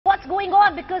what's going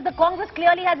on, because the Congress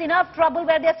clearly has enough trouble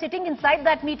where they're sitting inside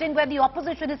that meeting where the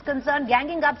opposition is concerned,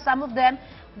 ganging up some of them.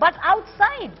 But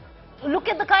outside, look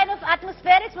at the kind of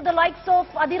atmospherics with the likes of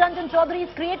Adhir Ranjan Chaudhary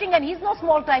is creating, and he's no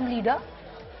small-time leader.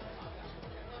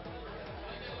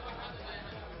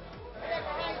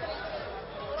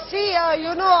 See,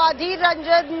 Adhir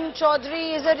Ranjan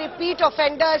Chaudhary is a repeat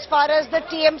offender as far as the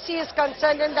TMC is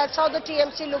concerned, and that's how the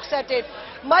TMC looks at it.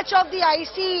 Much of the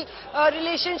icy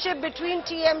relationship between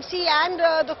TMC and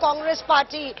the Congress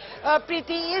Party,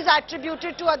 Preeti, is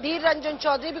attributed to Adhir Ranjan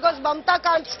Chaudhary because Mamta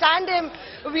can't stand him,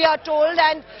 we are told,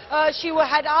 and she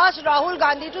had asked Rahul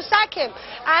Gandhi to sack him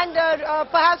and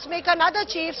perhaps make another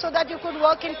chief so that you could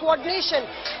work in coordination.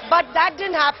 But that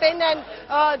didn't happen, and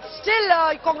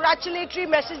still congratulatory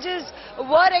messages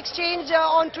were exchanged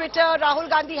on Twitter. Rahul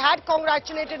Gandhi had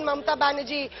congratulated Mamta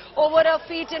Banerjee over her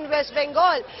feat in West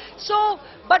Bengal. So,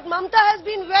 but Mamta has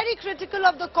been very critical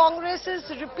of the Congress's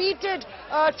repeated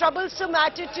troublesome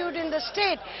attitude in the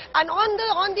state. And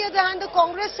on the other hand, the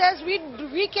Congress says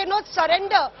we cannot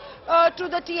surrender to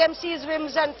the TMC's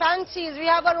whims and fancies. We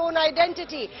have our own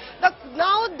identity.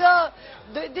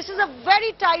 This is a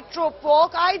very tightrope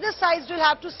walk. Either sides will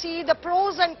have to see the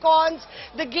pros and cons,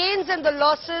 the gains and the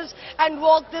losses, and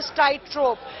walk this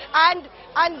tightrope. And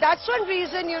that's one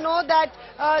reason, that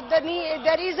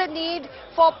there is a need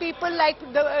for people like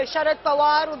Sharad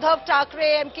Pawar, Uddhav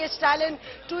Thackeray, MK Stalin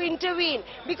to intervene.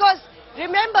 Because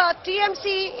remember,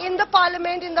 TMC in the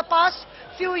parliament in the past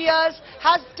few years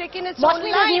has taken its own line. Watch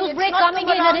me the news break coming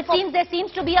in, and there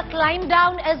seems to be a climb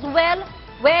down as well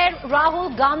where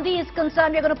Rahul Gandhi is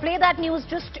concerned. We're going to play that news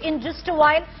in just a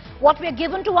while. What we're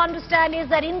given to understand is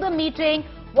that in the meeting,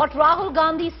 what Rahul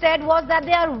Gandhi said was that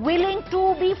they are willing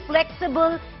to be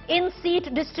flexible in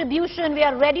seat distribution. We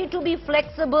are ready to be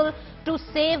flexible to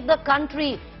save the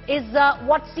country, is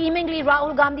what seemingly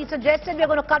Rahul Gandhi suggested. We're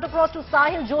going to cut across to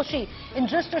Sahil Joshi in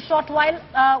just a short while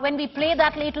when we play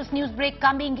that latest news break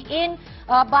coming in.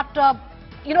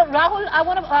 Rahul, I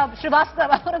want to,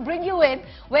 Srivastava, I want to bring you in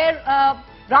where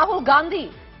Rahul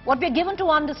Gandhi, what we're given to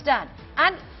understand.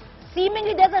 And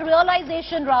seemingly there's a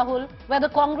realization, Rahul, where the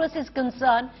Congress is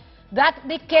concerned, that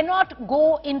they cannot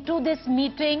go into this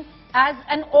meeting as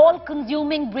an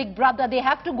all-consuming big brother. They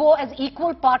have to go as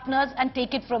equal partners and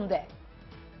take it from there.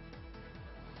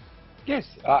 Yes,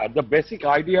 the basic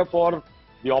idea for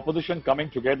the opposition coming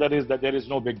together is that there is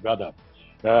no big brother.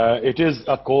 It is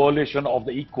a coalition of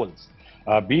the equals,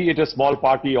 be it a small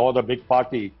party or the big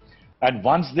party. And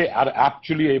once they are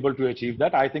actually able to achieve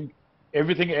that, I think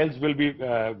everything else will be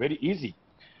very easy.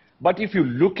 But if you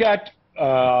look at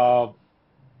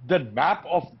the map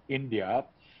of India,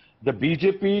 the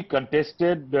BJP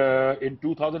contested in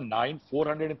 2009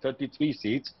 433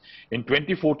 seats, in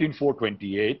 2014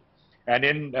 428, and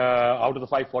in out of the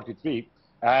 543,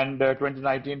 and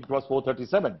 2019 it was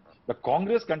 437. The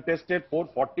Congress contested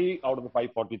 440 out of the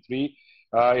 543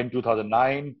 in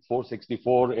 2009,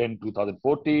 464 in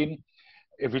 2014,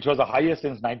 which was the highest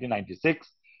since 1996,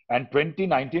 and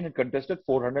 2019 it contested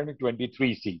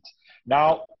 423 seats.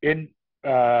 Now, in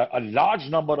a large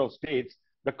number of states,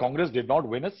 the Congress did not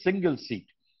win a single seat.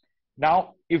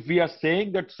 Now, if we are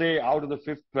saying that, say, out of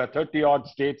the 30-odd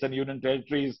states and union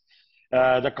territories,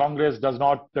 the Congress does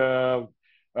not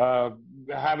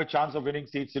have a chance of winning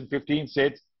seats in 15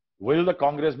 states, will the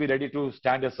Congress be ready to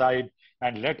stand aside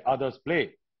and let others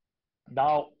play?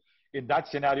 Now, in that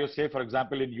scenario, say, for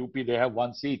example, in UP, they have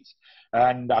 1 seat.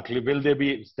 And actually, will they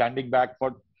be standing back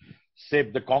for,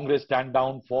 say, the Congress stand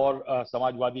down for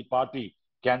Samajwadi Party?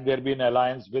 Can there be an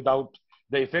alliance without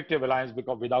the effective alliance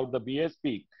without the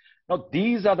BSP? Now,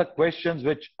 these are the questions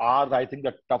which are, I think,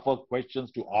 the tougher questions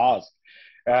to ask.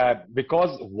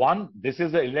 Because one, this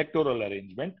is an electoral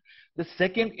arrangement. The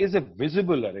second is a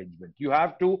visible arrangement. You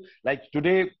have to, like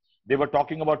today, they were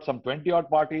talking about some 20-odd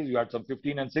parties. You had some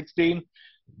 15 and 16.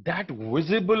 That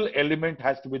visible element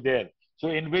has to be there. So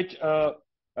in which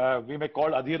we may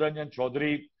call Adhir Ranjan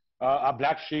Chaudhary a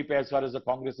black sheep as far as the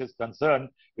Congress is concerned,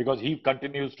 because he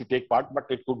continues to take part. But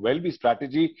it could well be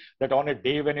strategy that on a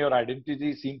day when your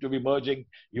identities seem to be merging,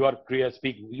 you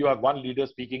have one leader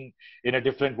speaking in a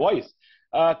different voice.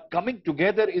 Coming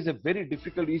together is a very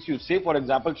difficult issue. Say, for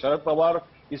example, Sharad Pawar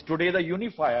is today the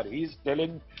unifier. He's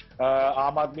telling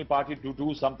Aam Aadmi Party to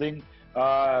do something,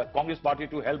 Congress Party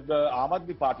to help the Aam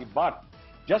Aadmi Party. But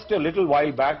just a little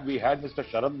while back, we had Mr.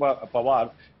 Sharad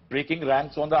Pawar breaking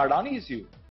ranks on the Adani issue.